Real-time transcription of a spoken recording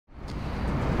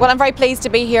Well, I'm very pleased to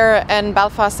be here in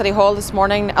Belfast City Hall this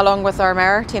morning along with our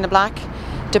Mayor Tina Black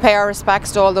to pay our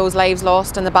respects to all those lives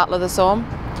lost in the Battle of the Somme.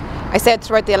 I said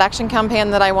throughout the election campaign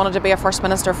that I wanted to be a First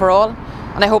Minister for all,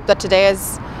 and I hope that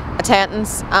today's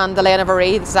attendance and the laying of a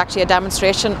wreath is actually a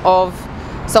demonstration of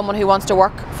someone who wants to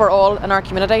work for all in our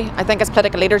community. I think as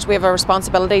political leaders we have a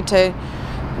responsibility to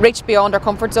reach beyond our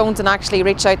comfort zones and actually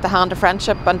reach out the hand of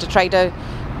friendship and to try to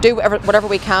do whatever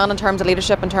we can in terms of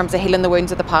leadership, in terms of healing the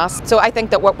wounds of the past. So I think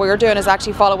that what we're doing is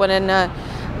actually following in a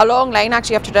long line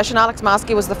actually of tradition. Alex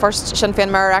Maskey was the first Sinn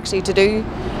Féin mayor actually to do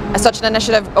such an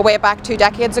initiative way back 2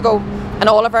 decades ago, and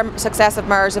all of our successive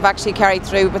mayors have actually carried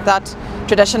through with that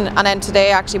tradition, and then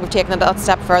today actually we've taken it that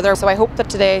step further. So I hope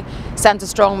that today sends a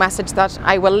strong message that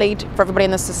I will lead for everybody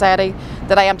in this society,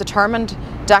 that I am determined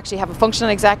to actually have a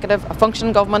functioning executive, a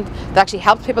functioning government that actually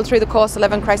helps people through the cost of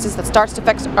living crisis, that starts to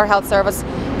fix our health service.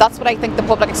 That's what I think the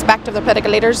public expect of their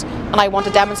political leaders, and I want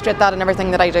to demonstrate that in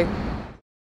everything that I do.